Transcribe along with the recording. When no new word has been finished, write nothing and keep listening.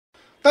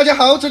大家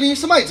好，这里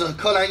是麦子。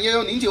柯南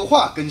1109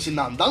话更新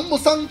了，栏目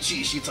上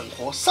继续整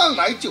活，上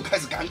来就开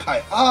始感慨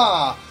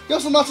啊！要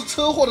是那次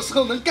车祸的时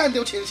候能干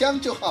掉浅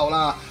香就好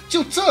了。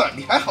就这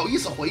你还好意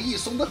思回忆，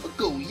怂得和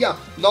狗一样。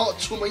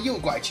出门右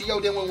拐去药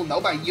店问问老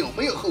板有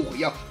没有后悔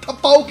药，他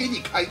包给你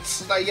开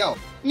痴呆药。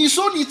你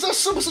说你这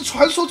是不是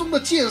传说中的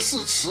剑士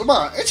迟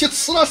嘛？而且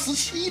迟了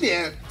17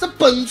年，这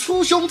本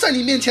初兄在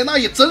你面前那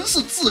也真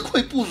是自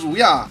愧不如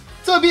呀。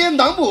这边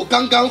南姆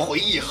刚刚回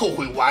忆后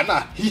悔完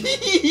了，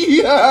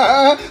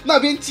那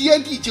边基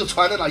安蒂就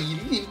传来了银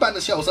铃般的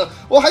笑声。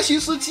我还寻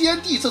思基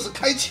安蒂这是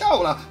开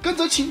窍了，跟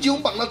着秦九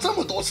绑了这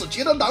么多次，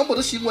觉得南姆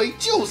的行为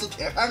就是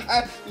铁憨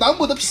憨，南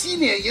姆的屁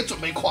脸也准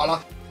备垮了。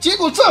结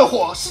果这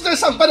货是在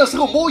上班的时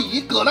候摸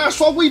鱼，搁那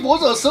刷微博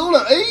热搜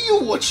了。哎呦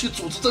我去，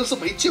组织真是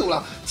没救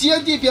了。基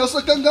安蒂表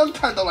示刚刚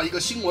看到了一个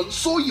新闻，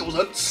说有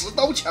人持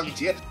刀抢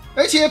劫，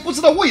而且不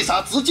知道为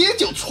啥直接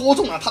就戳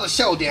中了他的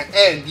笑点。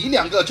哎，你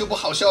两个就不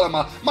好笑了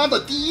吗？妈的，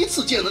第一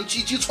次见人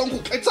狙击窗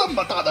户开这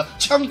么大的，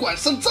枪管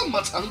伸这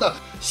么长的，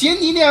嫌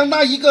你俩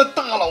那一个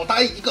大脑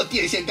袋一个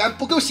电线杆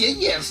不够显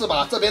眼是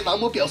吧？这边南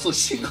姆表示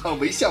幸好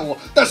没笑我，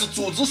但是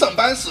组织上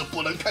班是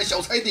不能开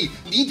小差的，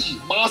你得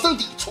马上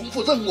得重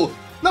复任务。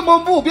那么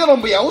目标的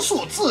描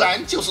述自然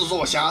就是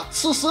若霞。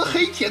此时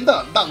黑田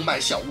的浪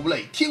漫小屋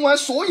内，听完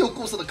所有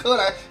故事的柯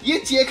南也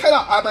解开了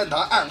阿曼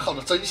达暗号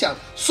的真相，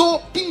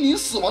说濒临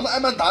死亡的阿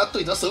曼达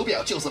对着手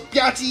表就是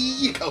吧唧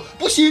一口，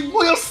不行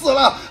我要死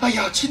了，哎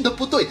呀亲的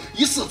不对，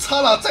于是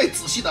擦了再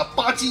仔细的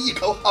吧唧一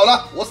口，好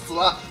了我死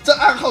了。这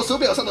暗号手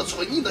表上的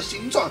唇印的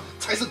形状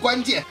才是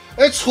关键，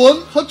而唇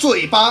和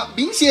嘴巴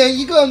明显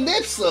一个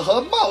lips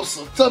和 mouse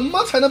怎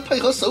么才能配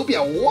合手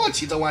表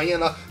watch 这玩意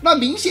呢？那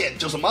明显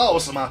就是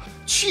mouse 嘛，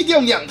去掉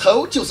两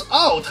头就是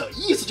out，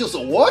 意思就是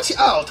watch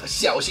out，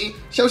 小心，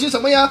小心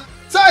什么呀？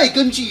再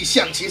根据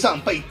象棋上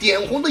被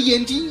点红的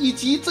眼睛以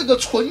及这个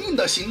唇印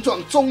的形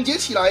状总结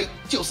起来，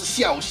就是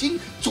小心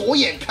左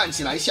眼看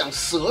起来像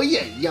蛇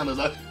眼一样的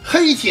人。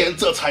黑田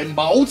这才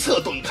茅塞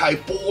顿开，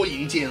拨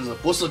云见日。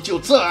不是就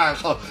这暗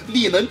号，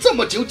你能这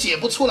么久解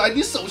不出来？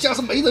你手下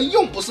是没人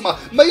用不是吗？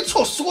没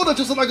错，说的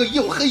就是那个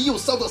又黑又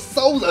骚的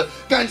骚人。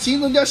感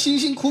情人家辛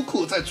辛苦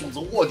苦在组织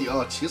卧底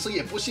啊，其实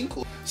也不辛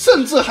苦，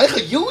甚至还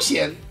很悠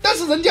闲。但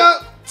是人家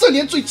这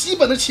连最基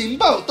本的情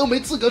报都没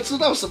资格知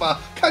道是吧？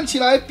看起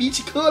来比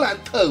起柯南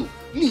头，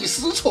你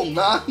失宠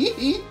啊，嘿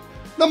嘿。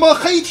那么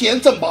黑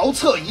田这茅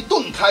塞一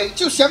顿开，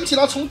就想起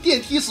了从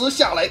电梯时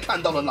下来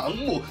看到的楠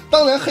木。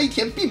当然黑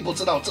田并不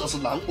知道这是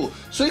楠木。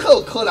随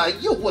后柯南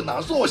又问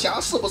了若霞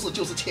是不是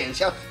就是浅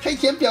香，黑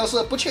田表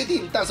示不确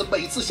定，但是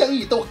每次相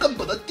遇都恨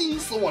不得盯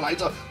死我来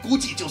着，估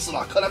计就是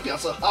了。柯南表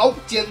示好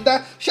简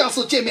单，下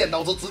次见面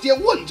老子直接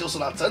问就是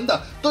了。真的，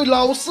对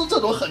老师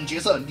这种狠角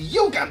色你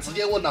又敢直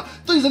接问了？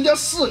对人家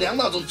四娘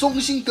那种忠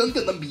心耿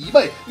耿的迷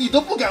妹你都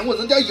不敢问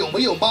人家有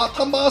没有妈？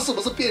他妈是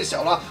不是变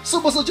小了？是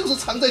不是就是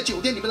藏在酒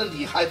店里面的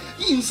女孩？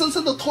硬生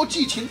生的拖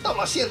剧情到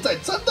了现在，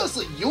真的是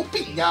有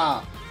病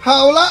呀！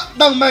好了，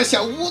浪漫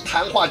小屋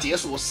谈话结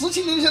束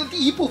，17年前的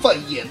第一部分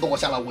也落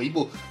下了帷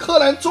幕。柯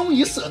南终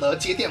于舍得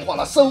接电话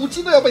了，手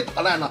机都要被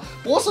打烂了。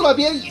博士那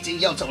边已经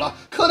要走了，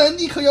柯南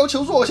立刻要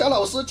求若霞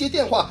老师接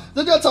电话，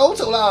人家早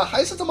走了，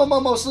还是这么冒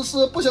冒失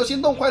失，不小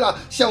心弄坏了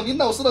小林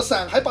老师的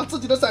伞，还把自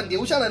己的伞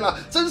留下来了，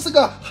真是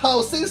个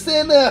好先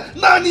生呢。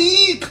那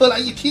你柯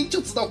南一听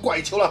就知道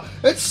怪球了，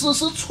而此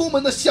时出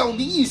门的小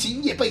林一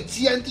行也被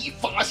基安蒂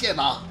发现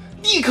了。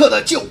立刻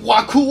的就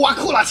挖哭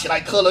了起来。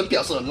柯南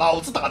表示老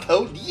子打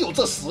头，你有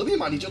这实力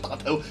吗？你就打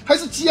头，还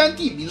是基安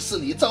蒂明示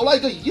你找了一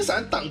个雨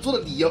伞挡住的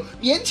理由，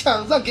勉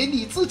强让给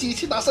你自己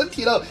去打身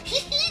体了，嘿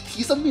嘿，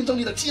提升命中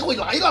率的机会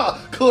来了。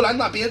柯南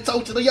那边着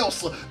急的要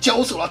死，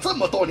交手了这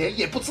么多年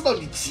也不知道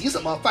你急什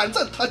么，反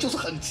正他就是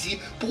很急。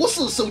博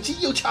士手机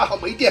又恰好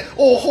没电，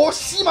哦豁，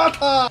西马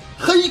他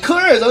黑柯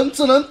二人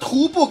只能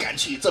徒步赶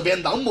去。这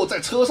边朗姆在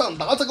车上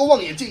拿着个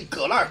望远镜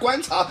搁那儿观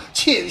察，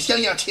浅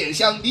香呀浅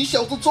香，你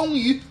小子终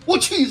于，我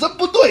去人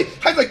不对，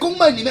还在宫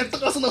门里面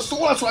大声的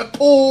说了出来。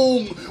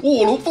砰！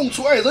卧龙凤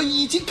雏二人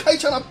已经开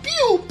枪了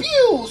 ，biu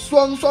biu，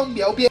 双双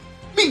瞄边。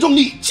命中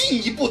率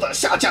进一步的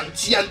下降，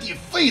基安蒂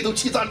肺都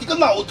气炸，你个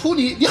老秃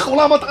驴，你吼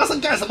那么大声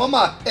干什么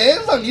嘛？哎，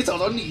让你找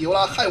着理由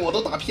了，害我都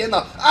打偏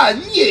了，俺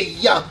也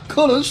一样。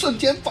柯南瞬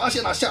间发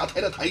现了下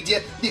台的台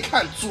阶，你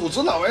看组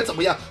织老二怎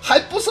么样？还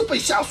不是被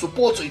下属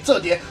驳嘴，这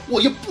点我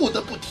又不得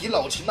不提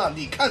老秦了。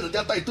你看人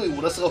家带队伍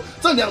的时候，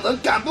这两人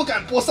敢不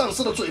敢驳上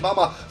司的嘴巴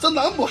吗？这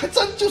南姆还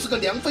真就是个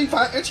梁非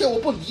凡，而且我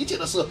不理解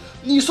的是，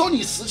你说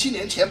你17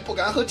年前不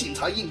敢和警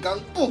察硬刚，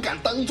不敢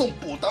当众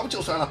补刀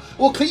就算了，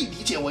我可以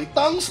理解为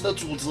当时的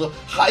组织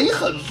还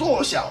很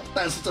弱小，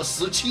但是这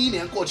17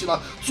年过去了，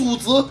组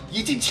织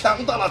已经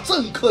强大了，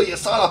政客也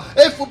杀了，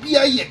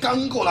 FBI 也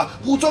刚过了，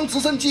武装直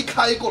升机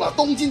开过了，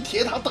东京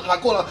铁塔打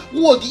过了，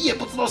卧底也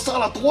不知道杀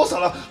了多少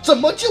了，怎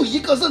么就一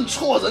个认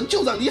错人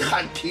就让你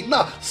喊停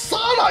了？杀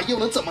了又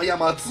能怎么样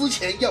吗？之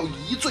前要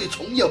疑罪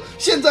从有，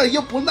现在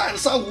又不滥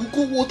杀无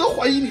辜，我都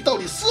怀疑你到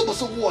底是不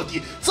是卧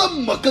底，这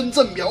么根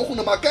正苗红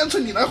的吗？干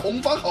脆你来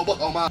红方好不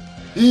好吗？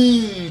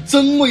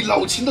真为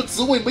老秦的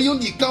职位没有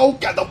你高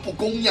感到不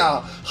公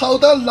呀。好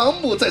的，朗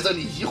姆在这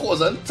里疑惑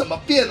人怎么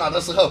变了的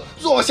时候，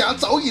若霞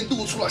早已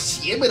露出了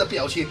邪魅的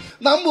表情。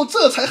朗姆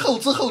这才后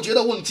知后觉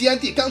地问基安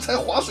迪，刚才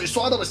划水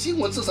刷到的新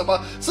闻是什么？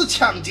是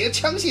抢劫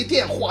枪械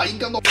店。话音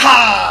刚落，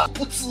啪，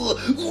不知，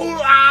哇！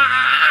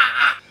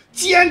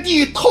基安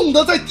迪痛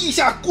得在地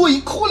下鬼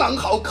哭狼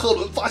嚎。科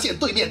伦发现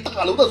对面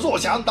大楼的若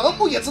霞，朗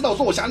姆也知道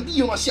若霞利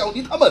用了小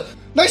林他们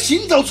来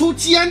寻找出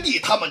基安迪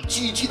他们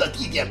狙击的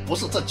地点。不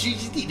是，这狙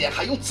击地点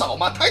还用找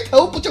吗？抬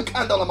头不就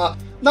看到了吗？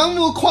朗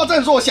姆夸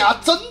赞若霞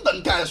真能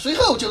干，随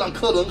后就让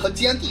科伦和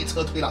基安迪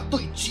撤退了，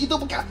对狙都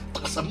不敢，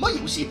打什么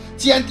游戏？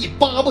基安迪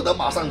巴不得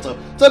马上走。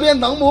这边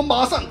朗姆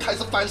马上开始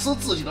反思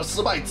自己的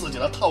失败，自己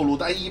的套路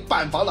单一，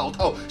办法老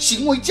套，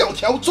行为教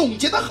条总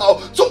结得好，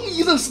终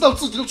于认识到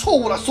自己的错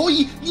误了。所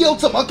以你要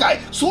怎么改？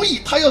所以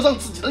他要让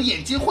自己的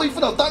眼睛恢复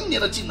到当年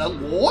的技能。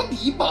我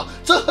尼玛，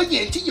这和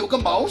眼睛有个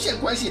毛线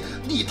关系？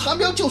你他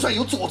喵就算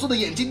有佐助的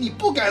眼睛，你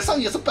不敢上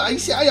也是白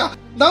瞎呀！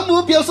朗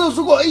姆表示，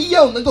如果 A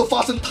药能够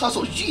发生他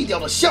所预料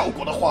的效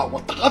果的话，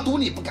我打赌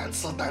你不敢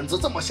吃，胆子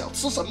这么小，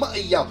吃什么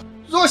A 药？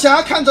若霞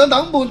看着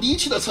朗姆离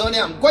去的车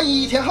辆，关于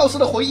伊田浩司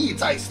的回忆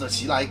再次的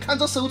袭来，看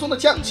着手中的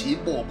将旗，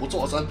默不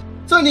作声。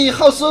这里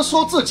浩司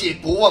说自己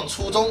不忘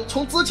初衷，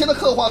从之前的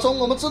刻画中，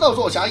我们知道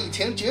若霞以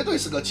前绝对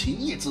是个情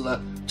义之人。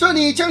这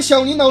里将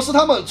小林老师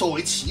他们作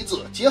为棋子，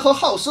结合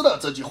浩司的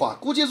这句话，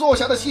估计若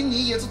霞的心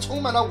里也是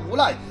充满了无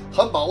奈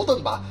和矛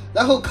盾吧。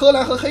然后柯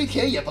南和黑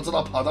田也不知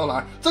道跑到哪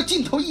儿，这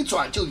镜头一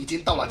转就已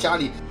经到了家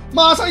里，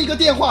马上一个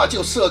电话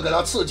就射给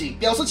了赤井，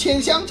表示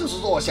千香就是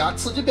若霞。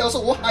赤井表示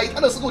我海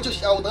滩的时候就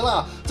晓得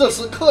了。这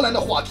时柯南的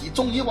话题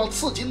终于往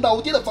赤井老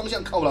爹的方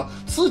向靠了，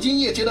赤井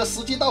也觉得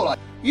时机到了，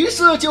于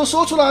是就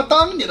说出了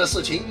当年的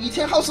事情。伊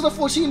田浩司的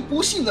父亲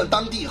不信任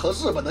当地和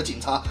日本的警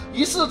察，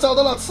于是找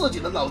到了赤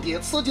井的老爹。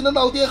赤井的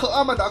老爹和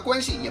阿曼达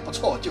关系也不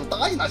错，就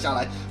答应了下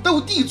来。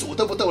斗地主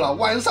都不斗了，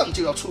晚上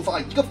就要出发，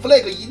一个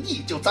flag 一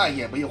立就再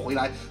也没有回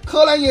来。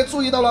柯南也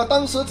注意到了，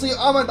当时只有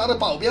阿曼达的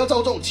保镖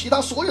照中，其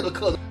他所有的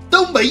客人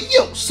都没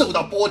有受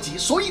到波及。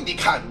所以你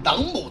看，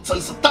朗姆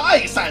真是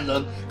太善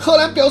人。柯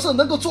南表示，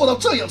能够做到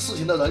这样事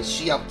情的人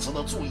需要值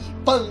得注意。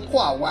本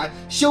话完，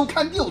休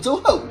刊6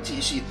周后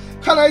继续。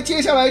看来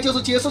接下来就是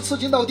解释赤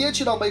井老爹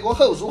去到美国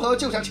后如何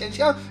救下千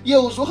香，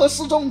又如何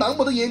失踪，朗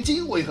姆的眼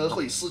睛为何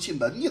会失去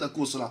能力的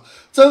故事了。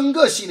整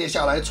个系列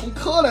下来，从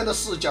柯南的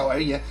视角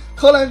而言，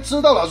柯南知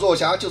道了若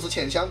霞就是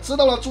千香，知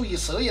道了注意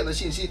蛇眼的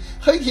信息，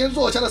黑田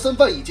若霞的身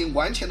份已经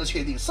完全的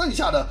确定，剩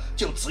下的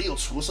就只有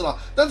厨师了。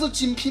但是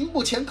仅凭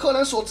目前柯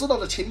南所知道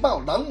的情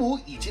报，朗姆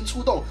已经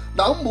出动，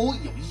朗姆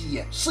有异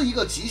眼，是一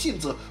个急性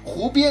子，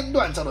胡编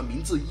乱造的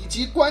名字以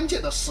及关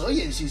键的蛇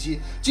眼信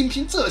息，仅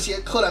凭这些，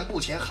柯南目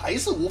前还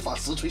是无法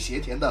实锤协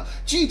田的。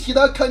具体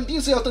的肯定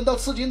是要等到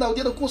赤井老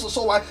爹的故事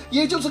说完，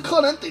也就是柯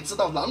南得知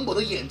道朗姆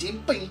的眼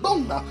睛被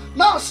弄了，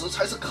那时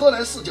才是柯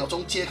南视角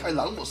中揭开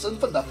朗姆身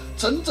份的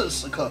真正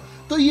时刻。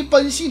对于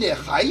本系列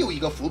还有一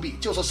个伏笔，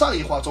就是上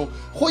一话中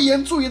灰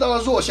原注意到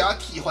了若霞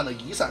替换了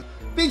衣衫，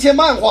并且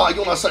漫画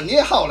用了省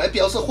略号来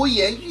表示灰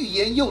原欲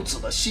言又止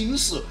的心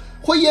事。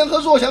灰原和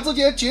若霞之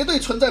间绝对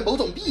存在某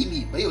种秘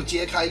密没有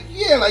揭开，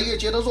越来越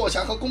觉得若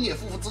霞和宫野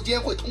夫妇之间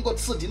会通过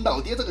赤井老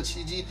爹这个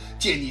契机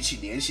建立起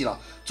联系了。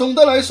总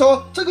的来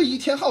说，这个伊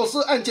田浩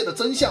司案件的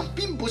真相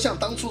并不像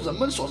当初人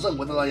们所认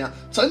为的那样，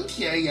整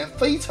体而言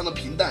非常的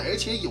平淡，而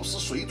且有失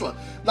水准。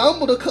朗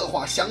姆的刻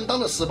画相当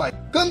的失败，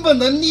根本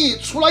能力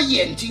除了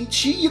眼睛，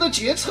其余的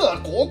决策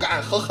果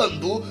敢和狠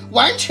毒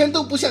完全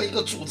都不像一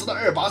个组织的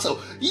二把手，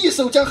一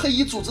手将黑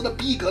衣组织的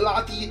逼格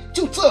拉低，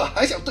就这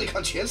还想对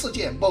抗全世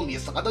界，梦里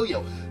啥都有。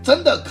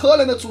真的，柯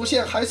南的主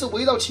线还是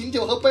围绕秦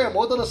九和贝尔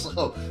摩德的时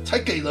候，才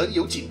给人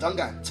有紧张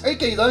感，才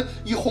给人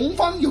与红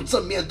方有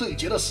正面对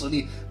决的实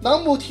力。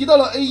朗姆提到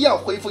了 A 药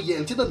恢复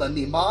眼睛的能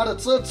力，妈的，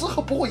这之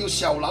后不会有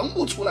小朗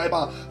姆出来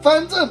吧？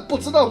反正不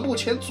知道目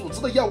前组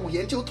织的药物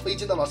研究推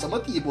进到了什么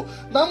地步。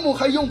朗姆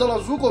还用到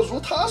了如果如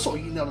他所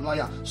预料的那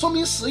样，说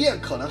明实验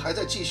可能还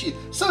在继续，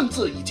甚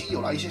至已经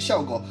有了一些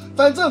效果。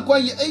反正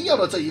关于 A 药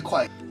的这一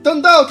块，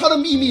等到他的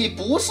秘密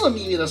不是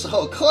秘密的时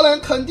候，柯南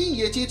肯定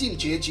也接近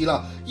结局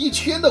了，一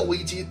圈的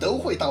危机都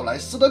会到来，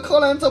使得柯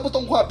南这部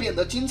动画变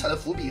得精彩的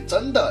伏笔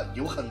真的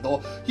有很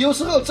多，有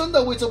时候真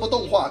的为这部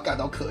动画感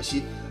到可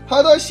惜。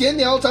好的，闲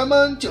聊咱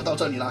们就到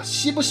这里了，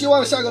希不希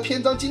望下个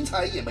篇章精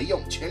彩也没用，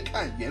全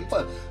看缘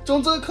分。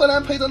总之，柯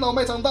南陪着老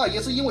麦长大，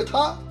也是因为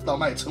他，老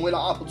麦成为了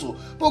UP 主。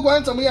不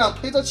管怎么样，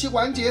陪着其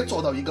完结，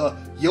做到一个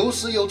有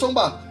始有终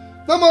吧。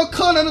那么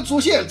柯南的主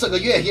线这个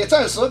月也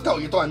暂时告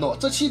一段落，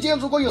这期间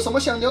如果有什么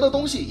想聊的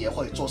东西，也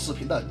会做视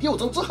频的。6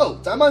周之后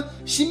咱们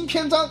新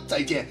篇章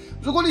再见。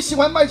如果你喜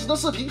欢麦子的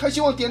视频，还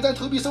希望点赞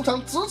投币收藏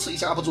支持一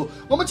下 UP 主，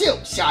我们就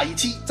下一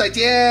期再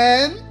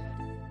见。